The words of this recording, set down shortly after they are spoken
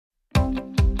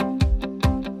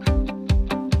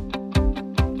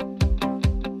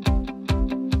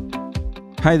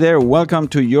Hi there, welcome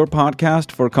to your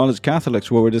podcast for college Catholics,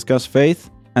 where we discuss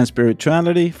faith and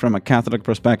spirituality from a Catholic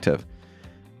perspective.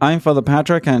 I'm Father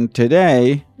Patrick, and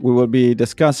today we will be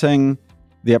discussing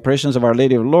the apparitions of Our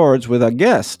Lady of Lourdes with a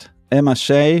guest, Emma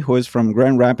Shea, who is from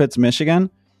Grand Rapids,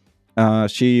 Michigan.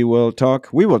 We will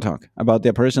talk about the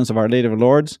apparitions of Our Lady of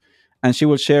Lourdes, and she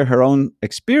will share her own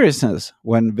experiences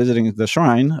when visiting the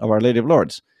shrine of Our Lady of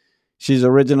Lourdes. She's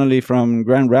originally from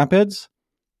Grand Rapids.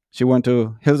 She went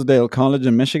to Hillsdale College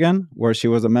in Michigan, where she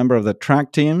was a member of the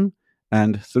track team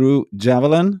and threw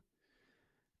javelin.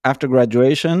 After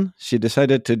graduation, she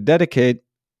decided to dedicate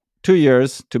 2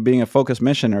 years to being a focus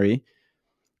missionary.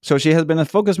 So she has been a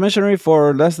focus missionary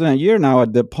for less than a year now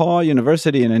at DePaul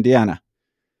University in Indiana.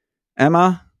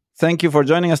 Emma, thank you for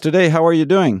joining us today. How are you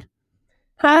doing?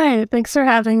 Hi, thanks for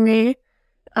having me.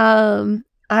 I'm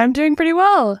doing pretty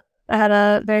well. I had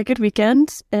a very good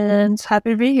weekend and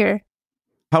happy to be here.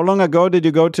 How long ago did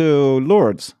you go to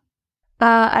Lourdes?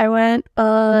 I went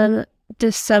on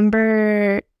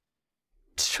December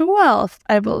 12th,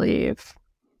 I believe.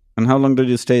 And how long did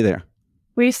you stay there?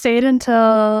 We stayed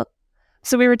so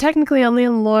we were technically only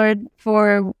in Lourdes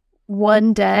for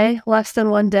 1 day, less than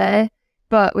 1 day,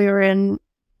 but we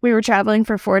were traveling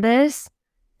for 4 days.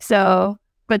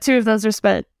 But 2 of those were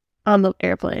spent on the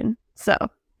airplane. So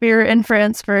we were in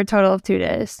France for a total of 2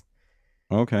 days.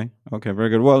 Okay, very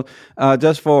good. Well,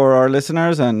 just for our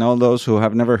listeners and all those who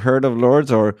have never heard of Lourdes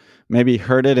or maybe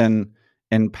heard it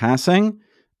in passing,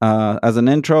 as an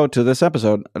intro to this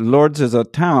episode, Lourdes is a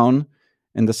town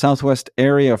in the southwest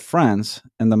area of France,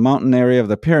 in the mountain area of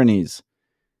the Pyrenees.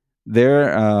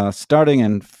 There, starting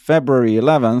in February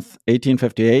 11th,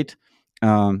 1858,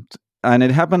 and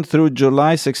it happened through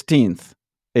July 16th,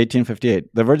 1858.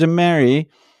 The Virgin Mary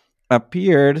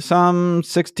appeared some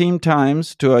 16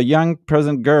 times to a young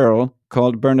peasant girl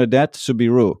called Bernadette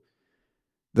Soubirous.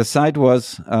 The site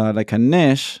was like a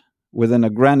niche within a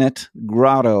granite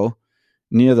grotto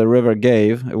near the River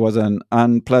Gave. It was an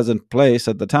unpleasant place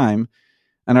at the time.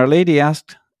 And Our Lady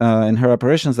asked in her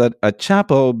apparitions that a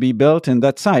chapel be built in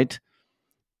that site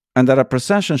and that a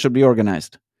procession should be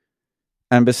organized.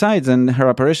 And besides, in her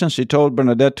apparitions, she told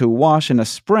Bernadette to wash in a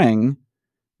spring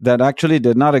that actually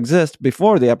did not exist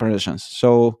before the apparitions.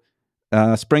 So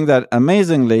a spring that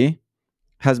amazingly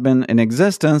has been in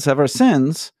existence ever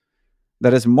since,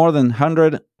 that is more than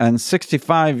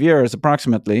 165 years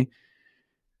approximately,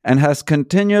 and has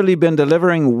continually been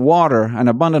delivering water and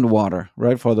abundant water,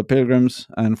 right, for the pilgrims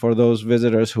and for those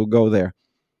visitors who go there.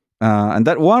 And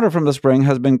that water from the spring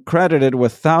has been credited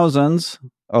with thousands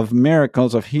of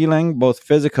miracles of healing, both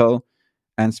physical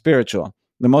and spiritual.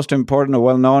 The most important and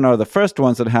well-known are the first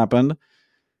ones that happened.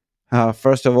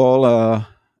 First of all,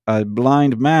 a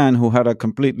blind man who had a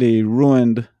completely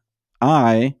ruined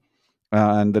eye,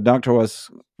 and the doctor was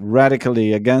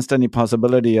radically against any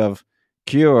possibility of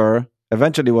cure,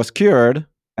 eventually was cured,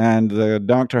 and the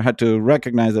doctor had to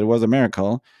recognize that it was a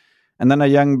miracle. And then a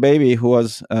young baby who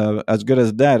was as good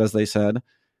as dead, as they said,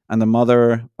 and the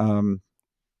mother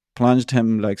plunged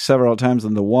him like several times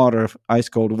in the water, ice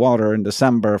cold water in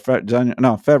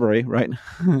February, right?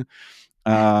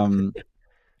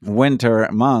 Winter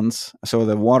months. So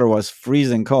the water was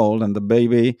freezing cold, and the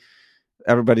baby,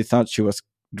 everybody thought she was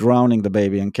drowning the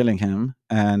baby and killing him,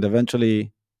 and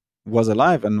eventually was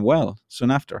alive and well soon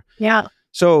after. Yeah.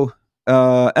 So,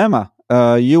 Emma,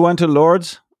 you went to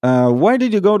Lourdes. Why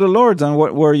did you go to Lourdes, and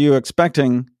what were you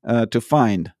expecting to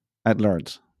find at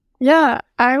Lourdes? Yeah,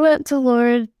 I went to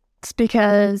Lourdes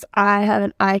because I have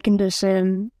an eye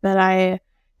condition that I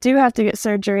do have to get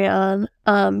surgery on.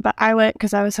 But I went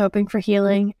because I was hoping for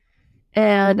healing,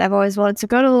 and I've always wanted to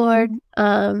go to Lourdes.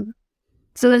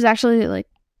 So there's actually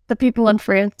the people in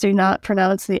France do not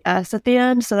pronounce the S at the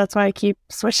end, so that's why I keep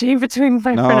switching between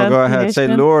my pronunciation. No, go ahead. Say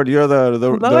Lord. You're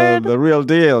the real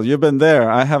deal. You've been there.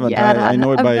 I haven't. Yeah, I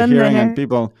know it by hearing, there. And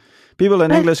people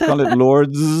in English call it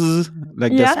Lourdes,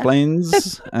 like Des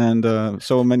Plaines, and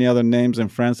so many other names in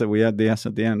France that we add the S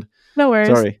at the end. No worries.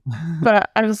 Sorry.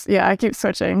 But I keep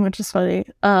switching, which is funny.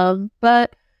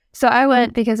 But so I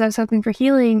went because I was hoping for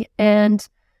healing, and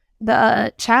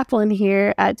the chaplain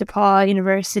here at DePaul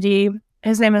University,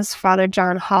 his name is Father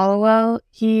John Hollowell.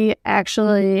 He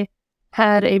actually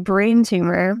had a brain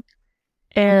tumor,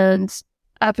 and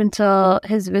up until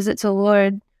his visit to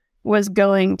Lourdes was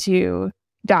going to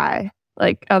die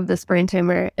of this brain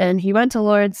tumor. And he went to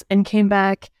Lourdes and came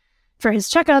back for his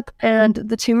checkup, and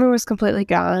the tumor was completely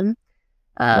gone.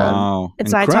 Wow. And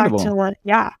so Incredible. I talked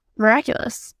to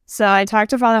miraculous. So I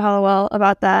talked to Father Hollowell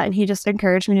about that, and he just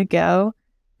encouraged me to go.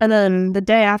 And then the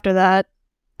day after that,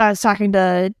 I was talking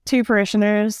to 2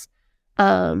 parishioners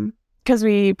because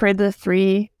we prayed the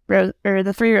 3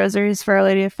 the 3 rosaries for Our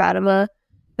Lady of Fatima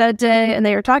that day, and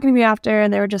they were talking to me after,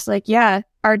 and they were just like, yeah,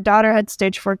 our daughter had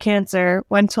stage 4 cancer,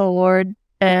 went to Lourdes,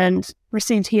 and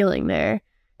received healing there.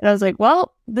 And I was like,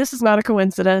 well, this is not a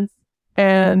coincidence,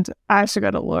 and I should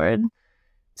go to Lourdes.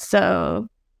 So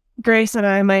Grace and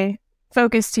I, my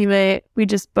Focus teammate, we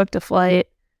just booked a flight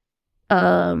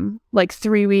like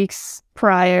 3 weeks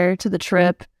prior to the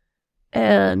trip.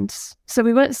 And so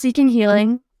we went seeking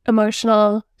healing,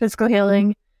 emotional, physical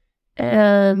healing.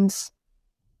 And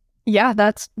yeah,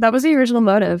 that was the original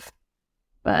motive.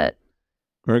 But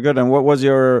Very good. And what was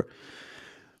your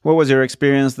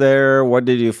experience there? What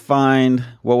did you find?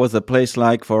 What was the place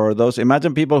like for those?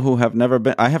 Imagine people who have never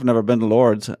been. I have never been to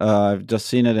Lourdes. I've just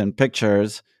seen it in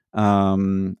pictures.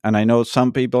 And I know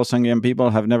some young people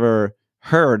have never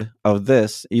heard of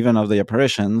this, even of the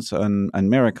apparitions and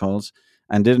miracles,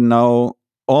 and didn't know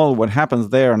all what happens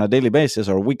there on a daily basis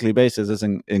or weekly basis is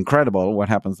incredible what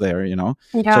happens there, So,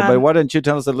 yeah. but why don't you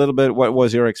tell us a little bit, what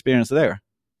was your experience there?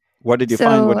 What did you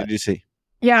find? What did you see?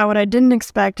 Yeah, what I didn't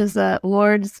expect is that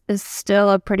Lourdes is still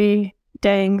a pretty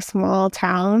dang small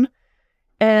town.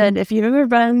 And if you've ever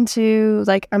been to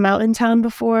like a mountain town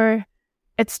before,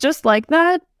 it's just like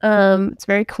that. It's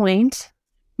very quaint,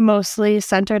 mostly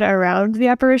centered around the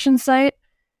apparition site.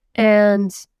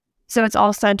 And so it's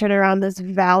all centered around this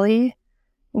valley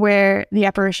where the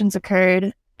apparitions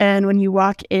occurred. And when you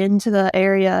walk into the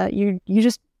area, you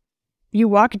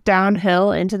walk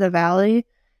downhill into the valley.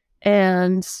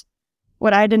 And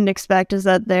what I didn't expect is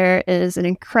that there is an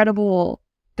incredible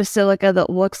basilica that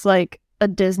looks like a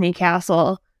Disney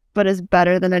castle, but is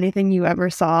better than anything you ever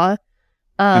saw.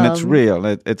 And it's real.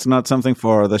 It's not something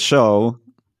for the show.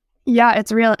 Yeah,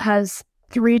 it's real. It has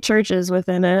 3 churches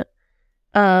within it.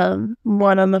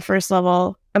 One on the first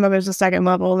level, and then there's a second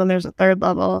level, and then there's a third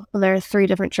level. And there are 3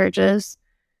 different churches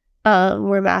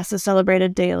where Mass is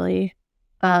celebrated daily.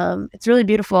 It's really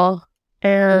beautiful.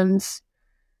 And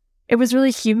it was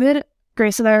really humid.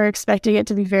 Grace and I were expecting it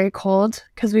to be very cold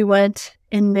because we went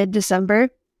in mid-December.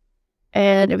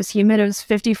 And it was humid. It was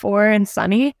 54 and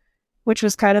sunny, which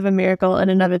was kind of a miracle in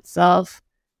and of itself.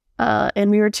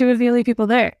 And we were 2 of the only people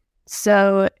there.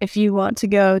 So if you want to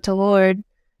go to Lourdes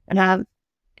and have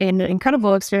an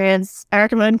incredible experience, I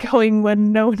recommend going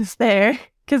when no one is there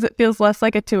because it feels less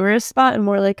like a tourist spot and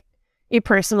more like a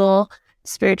personal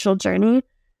spiritual journey.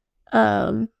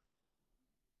 But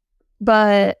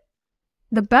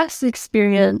the best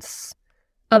experience,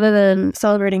 other than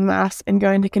celebrating Mass and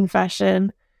going to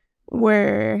confession,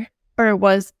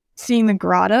 was seeing the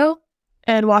grotto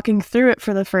and walking through it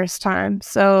for the first time.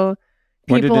 So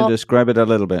Why did you describe it a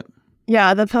little bit?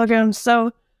 Yeah, the pilgrims.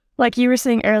 So like you were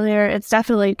saying earlier, it's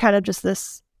definitely kind of just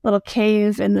this little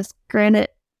cave in this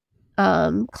granite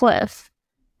cliff.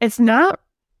 It's not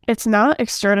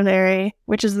extraordinary,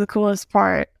 which is the coolest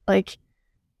part. Like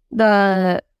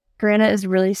the granite is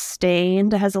really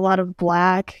stained. It has a lot of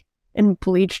black and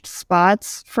bleached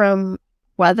spots from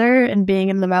weather and being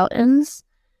in the mountains.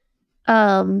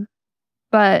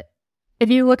 But if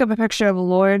you look up a picture of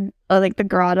Lourdes, like the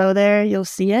grotto there, you'll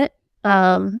see it.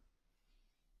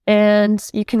 And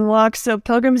you can walk. So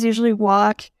pilgrims usually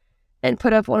walk and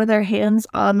put up one of their hands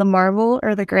on the marble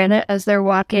or the granite as they're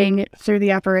walking through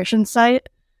the apparition site.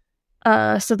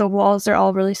 So the walls are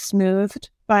all really smoothed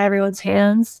by everyone's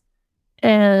hands.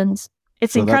 And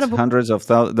it's incredible. That's hundreds of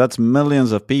thousands, that's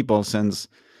millions of people since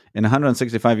in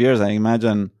 165 years, I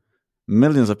imagine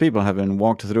millions of people have been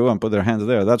walked through and put their hands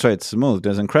there. That's why it's smooth.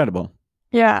 It's incredible.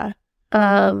 Yeah.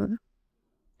 And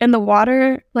the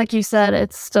water, like you said,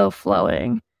 it's still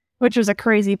flowing, which was a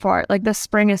crazy part. Like the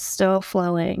spring is still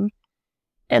flowing.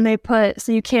 And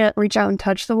so you can't reach out and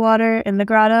touch the water in the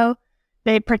grotto.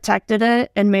 They protected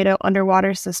it and made an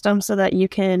underwater system so that you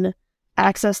can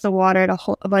access the water at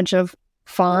a bunch of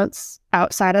fonts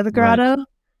outside of the grotto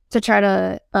to try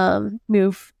to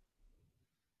move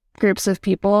groups of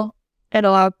people and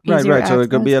allow easier Right. So access. it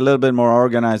could be a little bit more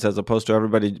organized as opposed to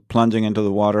everybody plunging into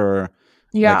the water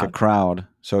like a crowd.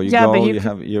 So you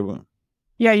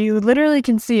literally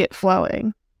can see it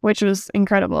flowing, which was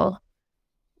incredible.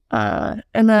 And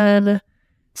then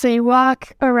so you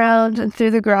walk around and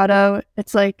through the grotto.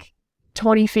 It's like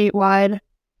 20 feet wide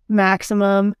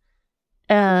maximum.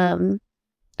 And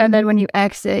then when you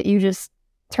exit, you just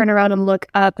turn around and look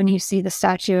up and you see the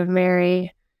statue of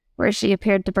Mary where she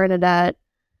appeared to Bernadette.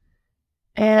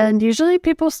 And usually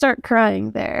people start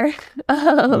crying there.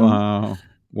 Wow.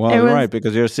 Well, right,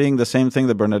 because you're seeing the same thing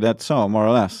that Bernadette saw, more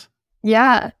or less.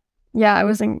 Yeah. It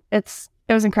was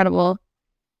incredible.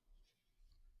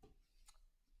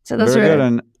 So those Very were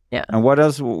good. And what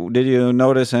else did you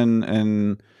notice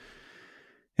in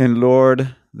Lourdes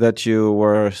that you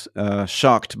were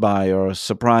shocked by or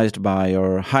surprised by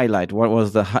or highlight? What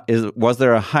was was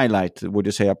there a highlight, would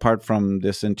you say, apart from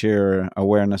this interior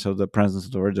awareness of the presence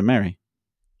of the Virgin Mary?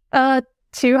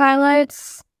 Two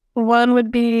highlights. One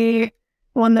would be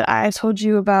one that I told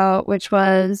you about, which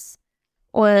was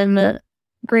when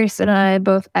Grace and I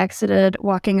both exited.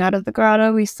 Walking out of the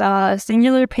grotto, we saw a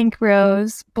singular pink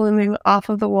rose blooming off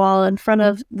of the wall in front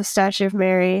of the statue of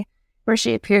Mary, where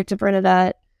she appeared to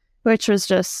Bernadette, which was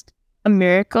just a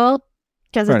miracle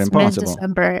because it's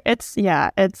mid-December.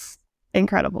 It's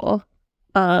incredible.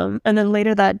 And then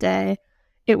later that day,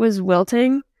 it was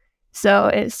wilting, so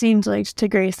it seemed like to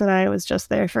Grace and I it was just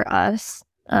there for us.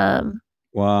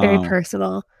 Wow, very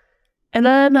personal. And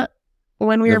then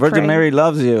when we were Virgin praying, Mary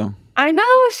loves you. I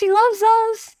know, she loves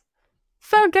us.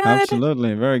 So good.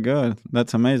 Absolutely, very good.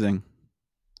 That's amazing.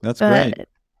 That's great.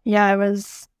 Yeah,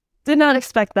 did not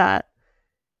expect that.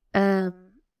 And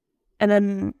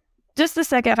then just the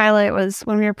second highlight was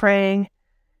when we were praying.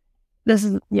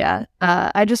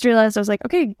 I just realized, I was like,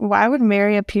 okay, why would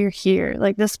Mary appear here?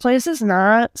 Like, this place is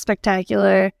not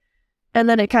spectacular. And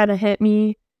then it kind of hit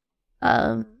me.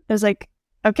 It was like,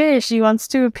 okay, she wants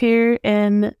to appear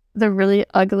in the really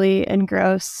ugly and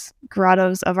gross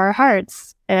grottos of our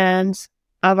hearts and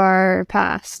of our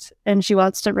past. And she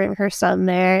wants to bring her son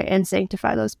there and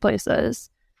sanctify those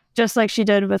places, just like she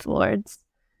did with Lourdes.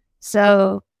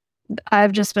 So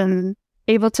I've just been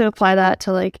able to apply that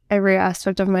to like every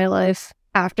aspect of my life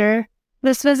after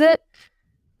this visit,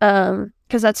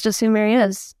 because that's just who Mary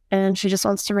is, and she just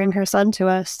wants to bring her son to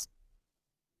us.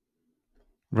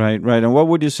 Right. And what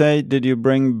would you say did you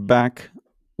bring back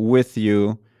with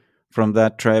you from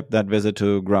that trip, that visit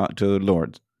to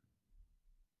Lourdes?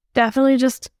 Definitely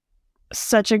just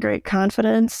such a great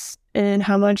confidence in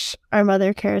how much our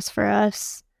mother cares for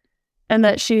us, and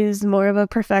that she's more of a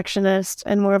perfectionist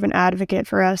and more of an advocate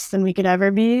for us than we could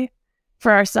ever be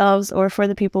for ourselves or for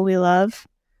the people we love.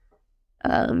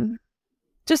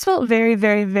 Just felt very,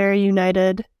 very, very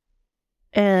united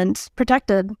and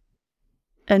protected.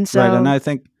 And so, right, and I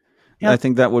think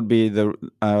that would be the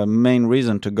main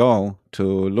reason to go to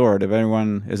Lourdes. If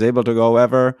anyone is able to go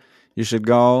ever, you should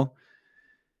go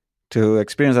to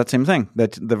experience that same thing,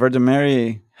 that the Virgin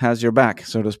Mary has your back,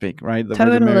 so to speak, right? The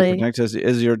Virgin Mary protects us,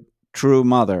 is your true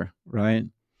mother, right?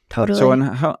 Totally. So,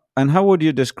 and how would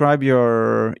you describe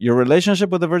your relationship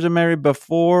with the Virgin Mary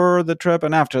before the trip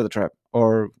and after the trip?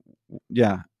 Or,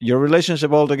 your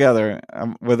relationship altogether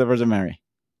with the Virgin Mary?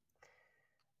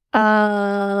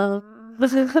 Well,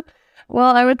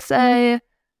 I would say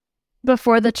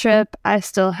before the trip, I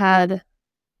still had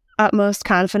utmost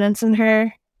confidence in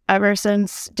her ever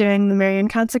since doing the Marian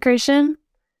consecration.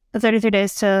 The 33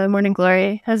 days to morning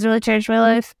glory has really changed my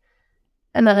life.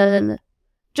 And then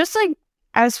just like,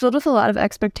 I was filled with a lot of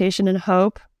expectation and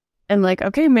hope, and like,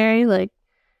 okay, Mary, like,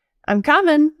 I'm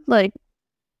coming. I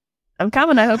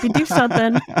hope you do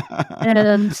something.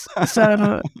 And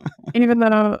so even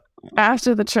though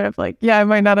after the trip, like, I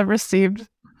might not have received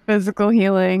physical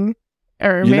healing,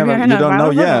 or maybe I have. Don't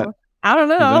know yet. I don't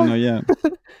know. You don't know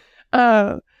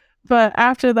yet. But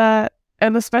after that,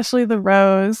 and especially the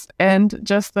rose and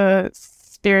just the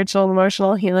spiritual and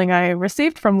emotional healing I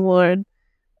received from Lourdes,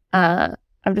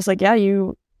 I'm just like,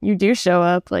 you do show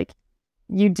up. Like,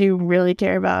 you do really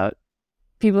care about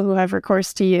people who have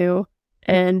recourse to you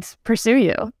and pursue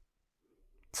you.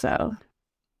 So.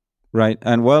 Right.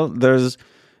 And well,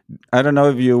 I don't know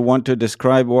if you want to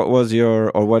describe what is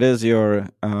your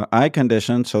eye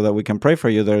condition so that we can pray for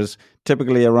you. There's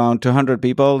typically around 200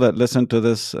 people that listen to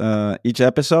this each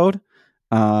episode.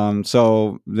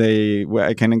 So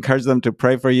I can encourage them to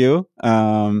pray for you.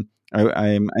 I'm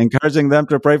encouraging them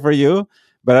to pray for you,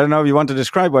 but I don't know if you want to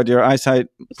describe what your eyesight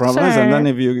problem is, and then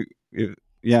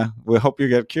we hope you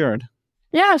get cured.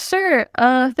 Yeah, sure.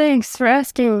 Thanks for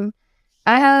asking.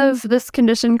 I have this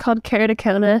condition called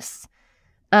keratoconus.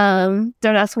 Don't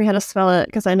ask me how to spell it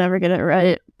because I never get it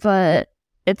right, but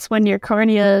it's when your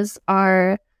corneas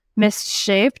are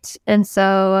misshaped, and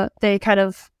so they're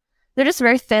just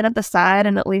very thin at the side,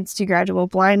 and it leads to gradual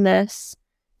blindness.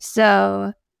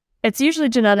 So it's usually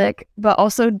genetic, but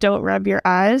also don't rub your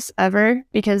eyes ever,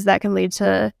 because that can lead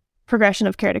to progression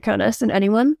of keratoconus in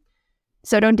anyone.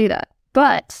 So don't do that.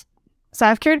 So I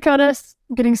have keratoconus,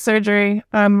 I'm getting surgery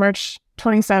on March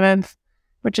 27th,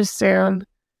 which is soon.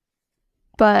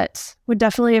 But would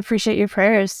definitely appreciate your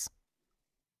prayers.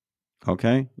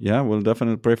 Okay. Yeah, we'll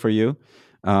definitely pray for you.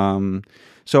 I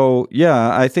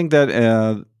think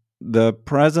that the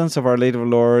presence of Our Lady of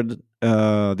Lourdes,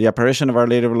 the apparition of Our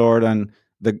Lady of Lourdes, and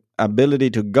the ability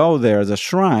to go there as a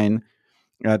shrine,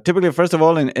 typically, first of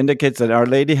all, indicates that Our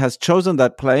Lady has chosen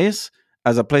that place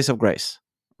as a place of grace,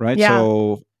 right? Yeah.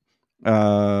 So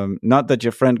not that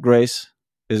your friend Grace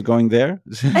is going there,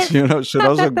 should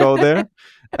also go there,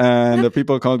 and the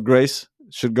people called Grace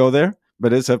should go there.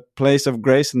 But it's a place of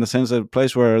grace in the sense of a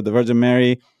place where the Virgin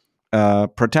Mary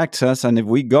protects us, and if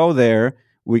we go there,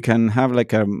 we can have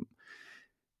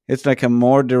it's like a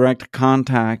more direct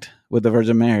contact with the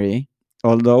Virgin Mary.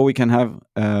 Although we can have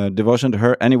devotion to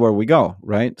her anywhere we go,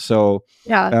 right? So,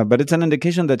 Yeah. but it's an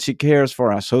indication that she cares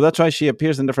for us. So that's why she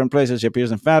appears in different places. She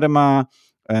appears in Fatima,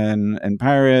 and in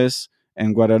Paris,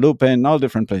 and Guadalupe, and all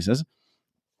different places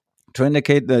to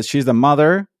indicate that she's the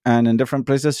mother, and in different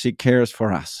places she cares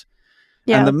for us.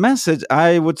 And Yeah. the message,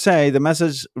 I would say, the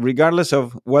message, regardless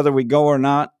of whether we go or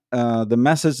not, the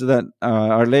message that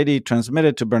Our Lady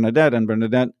transmitted to Bernadette and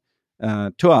Bernadette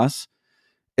to us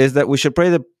is that we should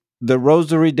pray the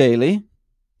rosary daily,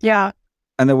 Yeah.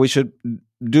 and that we should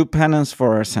do penance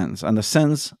for our sins and the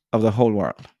sins of the whole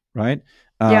world, right?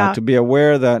 Yeah. To be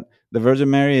aware that the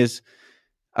Virgin Mary is,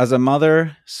 as a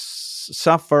mother,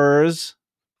 suffers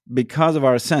because of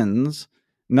our sins,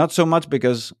 not so much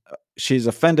because she's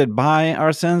offended by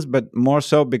our sins, but more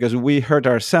so because we hurt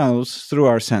ourselves through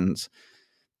our sins.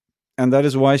 And that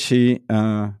is why she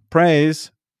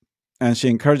prays and she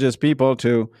encourages people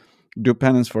to do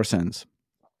penance for sins.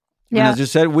 And Yeah. as you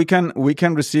said, we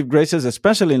can receive graces,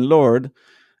 especially in Lourdes.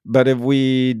 But if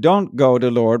we don't go to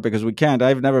Lourdes, because we can't,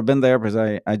 I've never been there because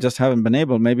I just haven't been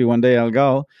able. Maybe one day I'll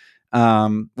go.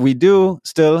 We do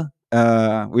still.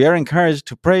 We are encouraged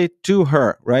to pray to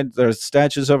her. Right? There's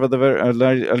statues over the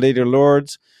Lady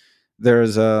Lourdes.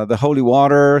 There's the holy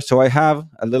water. So I have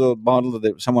a little bottle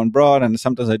that someone brought, and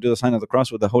sometimes I do the sign of the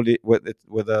cross with the holy with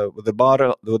the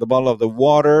bottle of the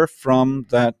water from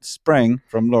that spring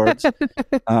from Lourdes.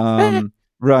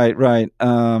 Right.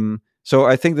 So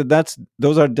I think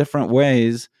those are different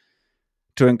ways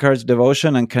to encourage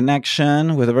devotion and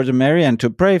connection with the Virgin Mary, and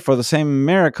to pray for the same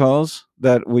miracles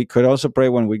that we could also pray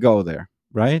when we go there.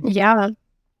 Right? Yeah.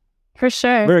 For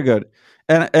sure. Very good.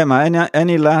 And Emma,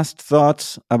 any last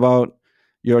thoughts about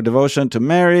your devotion to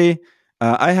Mary?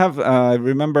 I have. I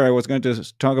remember I was going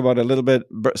to talk about a little bit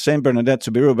Saint Bernadette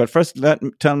Soubirous, but first,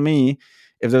 tell me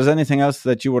if there's anything else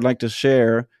that you would like to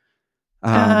share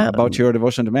about your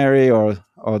devotion to Mary or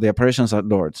the apparitions at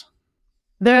Lourdes.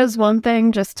 There's one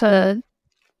thing just to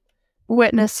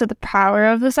witness to the power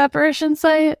of this apparition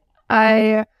site.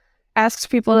 I asked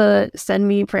people to send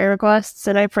me prayer requests,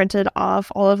 and I printed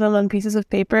off all of them on pieces of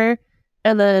paper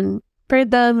and then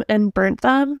prayed them and burnt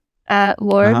them at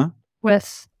Lourdes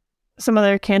with some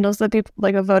other candles that people,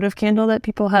 like a votive candle that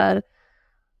people had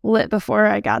lit before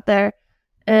I got there.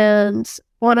 And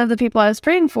one of the people I was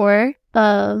praying for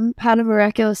had a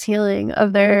miraculous healing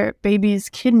of their baby's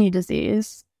kidney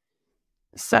disease.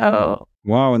 So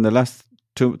wow, in the last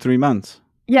 2-3 months.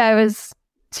 Yeah, it was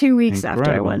 2 weeks Incredible.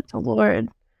 after I went to Lourdes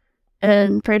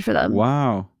and prayed for them.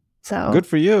 Wow. So good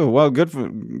for you. Well, good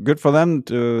for them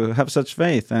to have such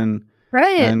faith, and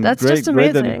right. And that's just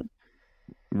amazing.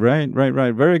 Right.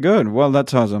 Very good. Well,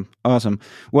 that's awesome.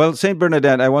 Well, Saint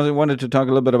Bernadette, I wanted to talk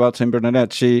a little bit about Saint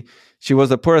Bernadette. She was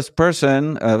the poorest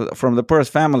person from the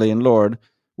poorest family in Lourdes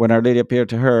when Our Lady appeared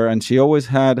to her, and she always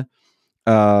had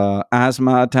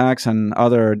asthma attacks and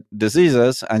other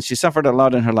diseases, and she suffered a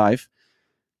lot in her life.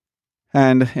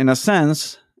 And in a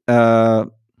sense,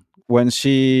 when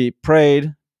she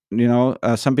prayed,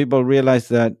 some people realized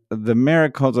that the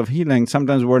miracles of healing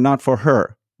sometimes were not for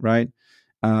her, right?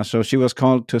 So she was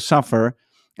called to suffer.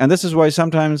 And this is why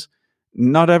sometimes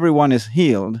not everyone is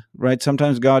healed, right?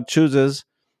 Sometimes God chooses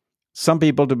some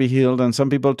people to be healed and some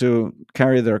people to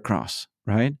carry their cross,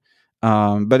 right?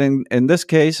 But in this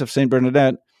case of Saint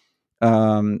Bernadette,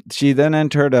 she then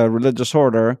entered a religious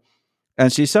order,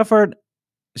 and she suffered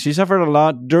a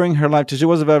lot during her life. She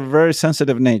was of a very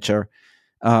sensitive nature,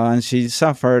 and she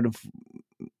suffered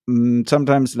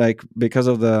sometimes like because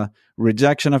of the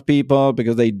rejection of people,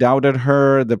 because they doubted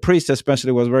her. The priest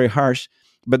especially was very harsh.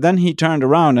 But then he turned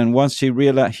around, and once he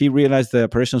realized the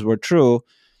apparitions were true,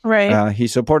 right? He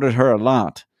supported her a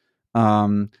lot.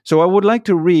 So I would like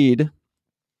to read.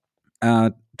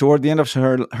 Toward the end of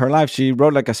her life, she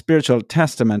wrote like a spiritual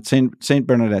testament, Saint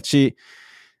Bernadette.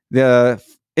 The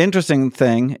interesting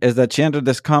thing is that she entered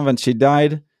this convent. She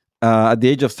died at the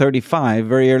age of 35,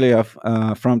 very early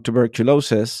from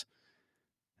tuberculosis.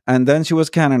 And then she was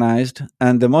canonized.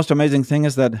 And the most amazing thing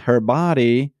is that her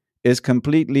body is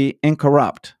completely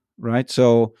incorrupt, right?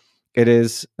 So it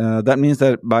is. That means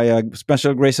that by a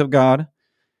special grace of God,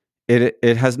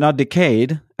 it has not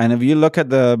decayed. And if you look at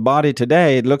the body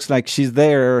today, it looks like she's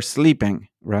there sleeping,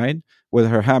 right? With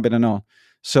her habit and all.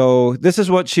 So this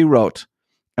is what she wrote.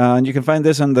 And you can find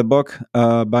this in the book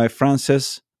by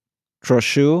Francis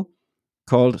Trochu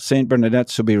called Saint Bernadette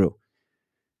Soubirous.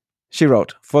 She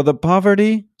wrote, for the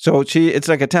poverty, it's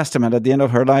like a testament at the end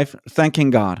of her life, thanking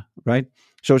God, right?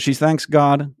 So she thanks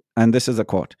God, and this is a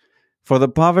quote, for the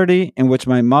poverty in which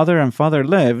my mother and father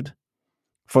lived,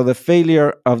 for the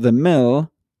failure of the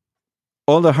mill,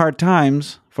 all the hard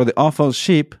times, for the awful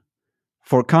sheep,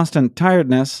 for constant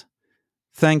tiredness,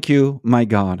 thank you, my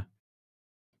God.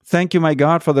 Thank you, my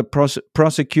God, for the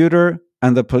prosecutor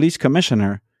and the police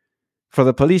commissioner, for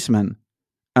the policeman,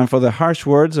 and for the harsh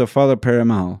words of Father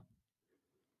Perimal.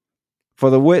 For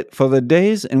the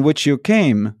days in which you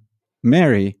came,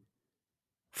 Mary,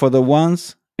 for the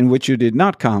ones in which you did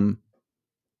not come,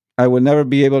 I will never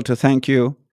be able to thank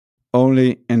you,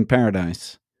 only in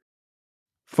paradise.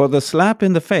 For the slap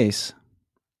in the face,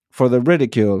 for the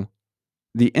ridicule,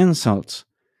 the insults,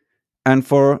 and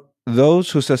for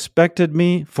those who suspected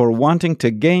me for wanting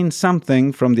to gain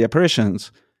something from the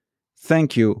apparitions,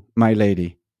 thank you, my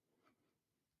lady.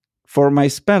 For my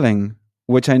spelling,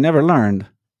 which I never learned,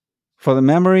 for the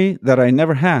memory that I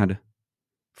never had,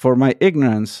 for my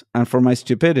ignorance and for my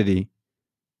stupidity,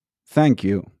 thank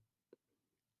you.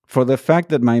 For the fact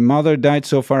that my mother died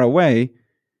so far away,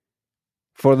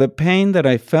 for the pain that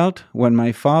I felt when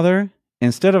my father,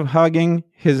 instead of hugging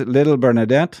his little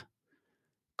Bernadette,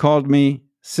 called me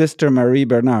Sister Marie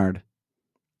Bernard.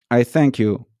 I thank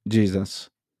you,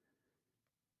 Jesus.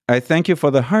 I thank you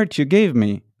for the heart you gave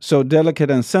me, so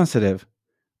delicate and sensitive,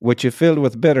 which you filled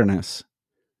with bitterness.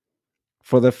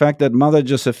 For the fact that Mother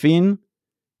Josephine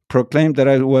proclaimed that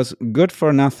I was good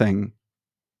for nothing.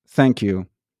 Thank you.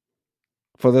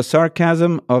 For the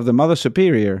sarcasm of the Mother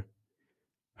Superior,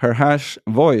 her harsh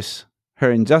voice,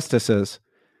 her injustices,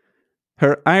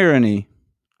 her irony,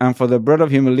 and for the bread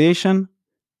of humiliation,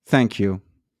 thank you.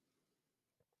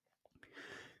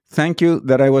 Thank you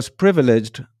that I was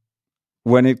privileged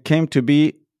when it came to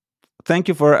be, thank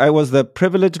you for I was the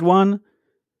privileged one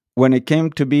when it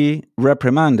came to be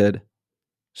reprimanded,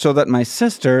 so that my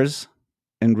sisters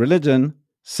in religion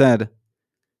said,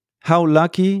 how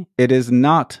lucky it is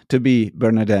not to be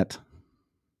Bernadette.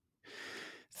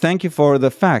 Thank you for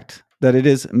the fact that it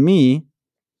is me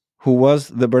who was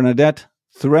the Bernadette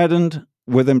threatened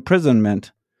with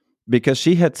imprisonment because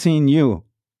she had seen you,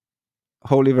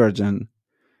 Holy Virgin,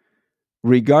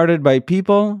 regarded by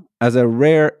people as a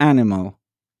rare animal.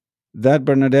 That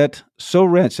Bernadette so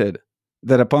wretched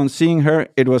that upon seeing her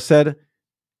it was said,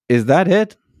 is that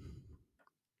it?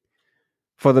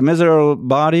 For the miserable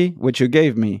body which you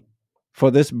gave me, for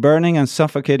this burning and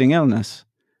suffocating illness,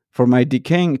 for my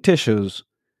decaying tissues,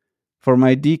 for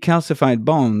my decalcified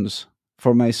bones,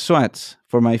 for my sweats,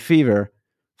 for my fever,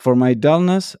 for my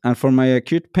dullness, and for my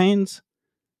acute pains,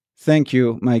 thank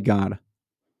you, my God.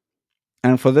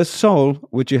 And for this soul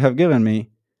which you have given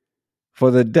me, for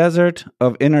the desert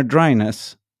of inner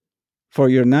dryness, for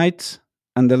your nights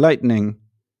and the lightning,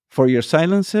 for your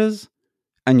silences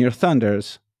and your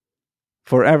thunders,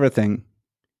 for everything.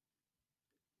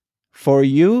 For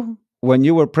you, when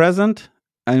you were present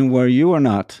and where you were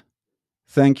not,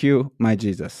 thank you, my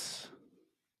Jesus.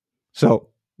 So,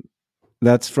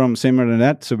 that's from Saint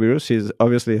Bernadette Soubirous. She's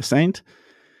obviously a saint.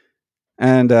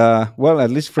 And, at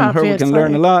least from her we can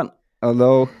learn a lot.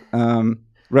 Although,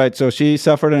 right, so she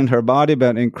suffered in her body,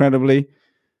 but incredibly,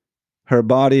 her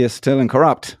body is still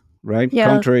incorrupt, right? Yeah.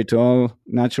 Contrary to all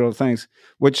natural things.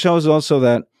 Which shows also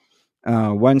that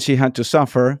when she had to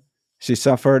suffer, she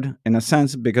suffered in a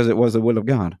sense because it was the will of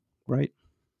God, right?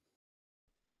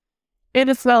 And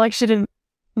it's not like she didn't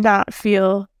not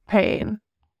feel pain.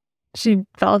 She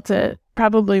felt it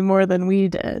probably more than we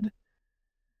did.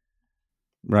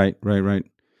 Right.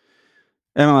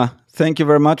 Emma, thank you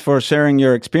very much for sharing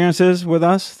your experiences with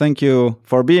us. Thank you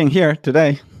for being here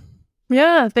today.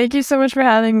 Yeah, thank you so much for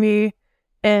having me.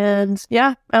 And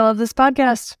yeah, I love this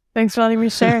podcast. Thanks for letting me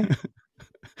share.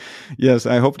 Yes,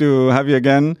 I hope to have you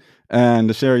again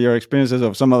and share your experiences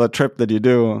of some other trip that you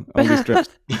do on these trips.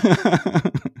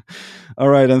 All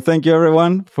right, and thank you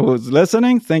everyone who's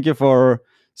listening. Thank you for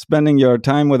spending your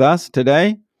time with us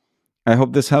today. I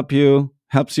hope this helps you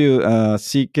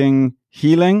seeking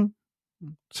healing.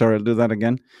 Sorry, I'll do that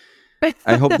again.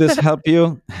 I hope this helped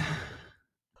you.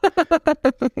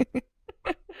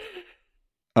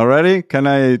 Already? Can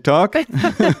I talk?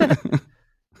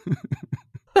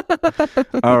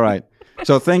 All right.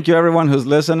 So thank you everyone who's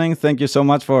listening. Thank you so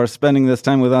much for spending this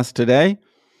time with us today.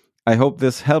 I hope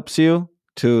this helps you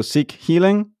to seek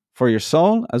healing for your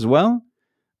soul as well.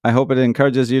 I hope it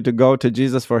encourages you to go to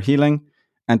Jesus for healing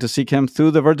and to seek him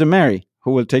through the Virgin Mary,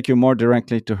 who will take you more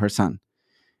directly to her Son.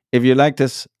 If you like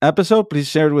this episode, please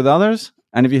share it with others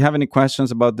And if you have any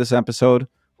questions about this episode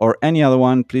or any other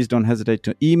one, please don't hesitate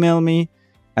to email me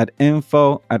at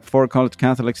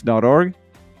info@forcollegecatholics.org.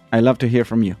 I love to hear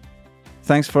from you.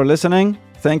 Thanks for listening.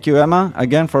 Thank you, Emma,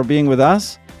 again for being with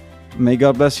us. May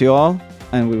God bless you all,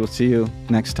 and we will see you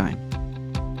next time.